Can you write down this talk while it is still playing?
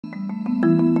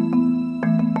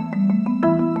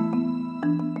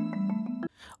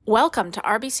Welcome to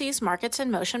RBC's Markets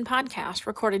in Motion podcast,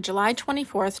 recorded July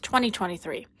 24th,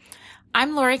 2023.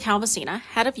 I'm Lori Calvasina,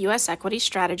 Head of U.S. Equity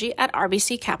Strategy at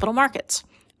RBC Capital Markets.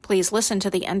 Please listen to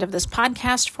the end of this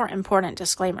podcast for important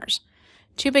disclaimers.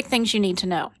 Two big things you need to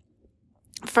know.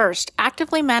 First,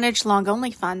 actively managed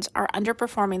long-only funds are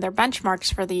underperforming their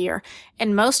benchmarks for the year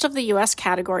in most of the U.S.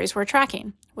 categories we're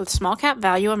tracking, with small-cap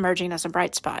value emerging as a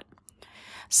bright spot.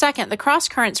 Second, the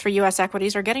cross-currents for U.S.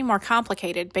 equities are getting more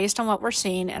complicated based on what we're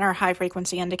seeing in our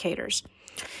high-frequency indicators.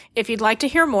 If you'd like to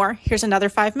hear more, here's another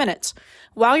 5 minutes.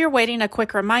 While you're waiting, a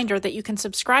quick reminder that you can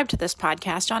subscribe to this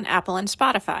podcast on Apple and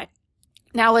Spotify.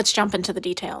 Now let's jump into the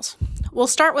details. We'll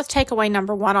start with takeaway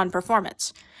number 1 on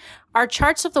performance. Our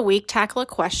charts of the week tackle a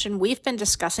question we've been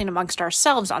discussing amongst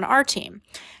ourselves on our team.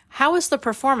 How is the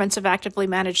performance of actively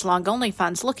managed long-only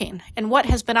funds looking, and what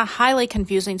has been a highly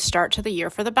confusing start to the year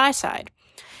for the buy side?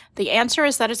 The answer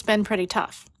is that it's been pretty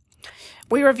tough.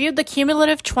 We reviewed the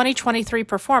cumulative 2023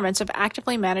 performance of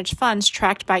actively managed funds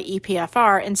tracked by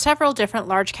EPFR in several different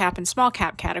large cap and small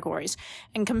cap categories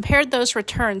and compared those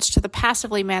returns to the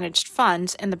passively managed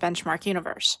funds in the benchmark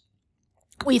universe.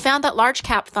 We found that large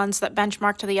cap funds that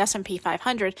benchmark to the S&P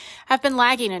 500 have been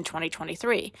lagging in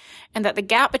 2023, and that the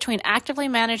gap between actively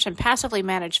managed and passively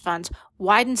managed funds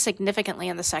widened significantly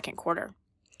in the second quarter.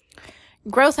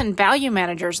 Growth and value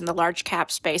managers in the large cap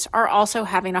space are also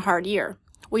having a hard year.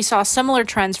 We saw similar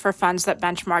trends for funds that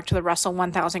benchmark to the Russell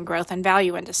 1000 growth and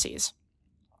value indices.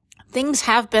 Things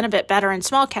have been a bit better in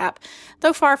small cap,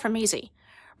 though far from easy.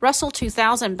 Russell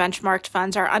 2000 benchmarked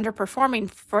funds are underperforming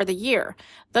for the year,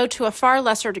 though to a far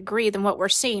lesser degree than what we're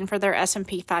seeing for their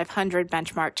S&P 500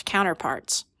 benchmarked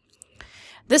counterparts.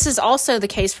 This is also the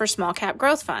case for small cap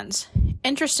growth funds.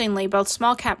 Interestingly, both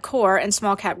small cap core and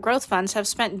small cap growth funds have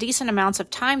spent decent amounts of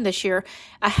time this year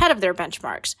ahead of their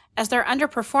benchmarks, as their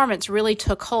underperformance really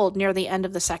took hold near the end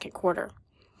of the second quarter.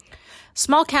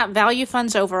 Small cap value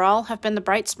funds overall have been the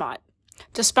bright spot.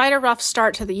 Despite a rough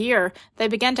start to the year, they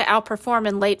began to outperform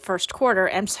in late first quarter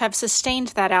and have sustained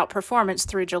that outperformance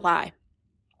through July.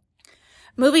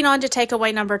 Moving on to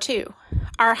takeaway number 2.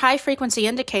 Our high-frequency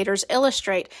indicators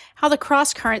illustrate how the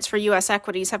cross-currents for U.S.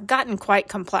 equities have gotten quite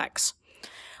complex.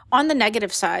 On the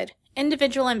negative side,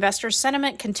 individual investor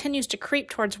sentiment continues to creep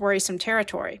towards worrisome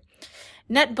territory.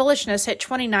 Net bullishness hit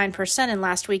 29% in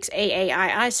last week's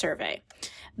AAII survey.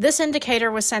 This indicator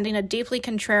was sending a deeply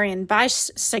contrarian buy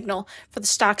signal for the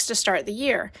stocks to start the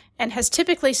year, and has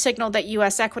typically signaled that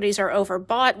U.S. equities are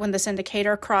overbought when this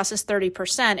indicator crosses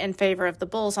 30% in favor of the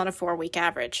bulls on a 4-week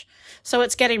average. So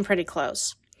it's getting pretty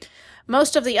close.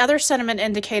 Most of the other sentiment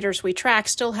indicators we track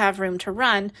still have room to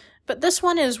run, but this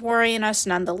one is worrying us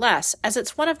nonetheless, as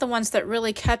it's one of the ones that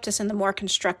really kept us in the more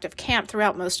constructive camp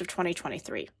throughout most of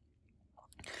 2023.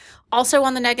 Also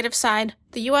on the negative side,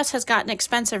 the U.S. has gotten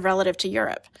expensive relative to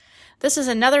Europe. This is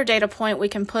another data point we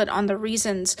can put on the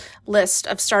reasons list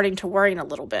of starting to worry a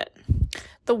little bit.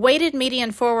 The weighted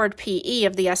median forward PE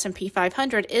of the S&P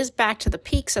 500 is back to the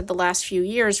peaks of the last few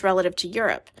years relative to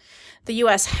Europe. The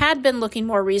U.S. had been looking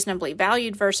more reasonably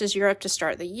valued versus Europe to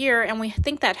start the year, and we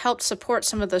think that helped support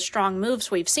some of the strong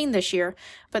moves we've seen this year,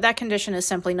 but that condition is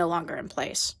simply no longer in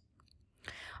place.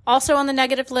 Also on the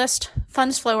negative list,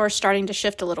 funds flow are starting to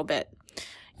shift a little bit.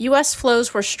 U.S.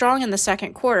 flows were strong in the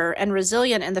second quarter and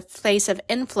resilient in the face of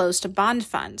inflows to bond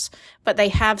funds, but they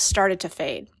have started to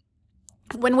fade.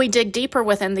 When we dig deeper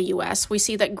within the U.S., we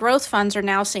see that growth funds are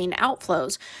now seeing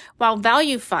outflows, while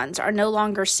value funds are no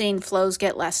longer seeing flows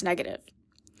get less negative.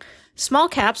 Small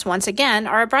caps, once again,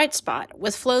 are a bright spot,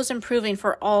 with flows improving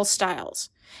for all styles.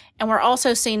 And we're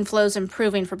also seeing flows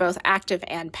improving for both active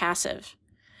and passive.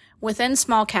 Within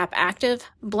small cap active,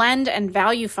 blend and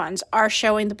value funds are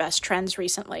showing the best trends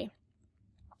recently.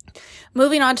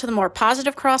 Moving on to the more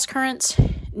positive cross-currents,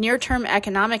 near-term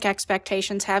economic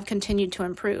expectations have continued to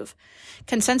improve.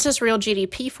 Consensus real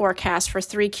GDP forecasts for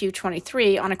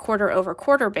 3Q23 on a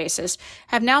quarter-over-quarter basis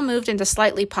have now moved into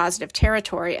slightly positive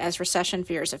territory as recession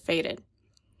fears have faded.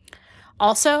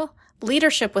 Also,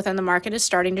 leadership within the market is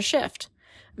starting to shift.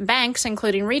 Banks,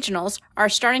 including regionals, are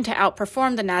starting to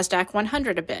outperform the NASDAQ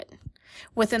 100 a bit.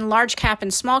 Within large cap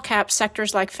and small cap,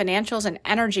 sectors like financials and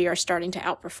energy are starting to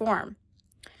outperform.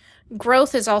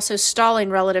 Growth is also stalling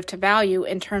relative to value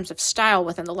in terms of style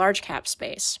within the large cap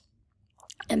space.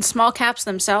 And small caps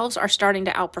themselves are starting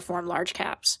to outperform large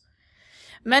caps.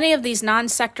 Many of these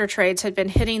non-sector trades had been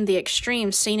hitting the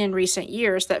extremes seen in recent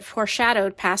years that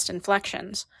foreshadowed past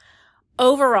inflections.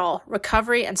 Overall,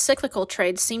 recovery and cyclical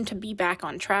trades seem to be back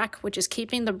on track, which is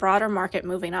keeping the broader market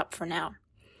moving up for now.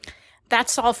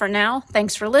 That's all for now.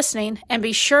 Thanks for listening, and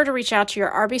be sure to reach out to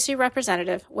your RBC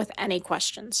representative with any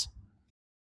questions.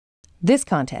 This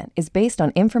content is based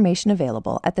on information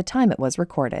available at the time it was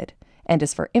recorded and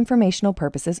is for informational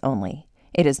purposes only.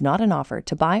 It is not an offer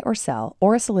to buy or sell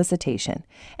or a solicitation,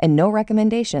 and no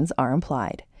recommendations are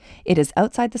implied. It is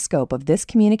outside the scope of this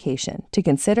communication to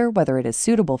consider whether it is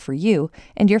suitable for you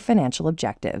and your financial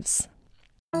objectives.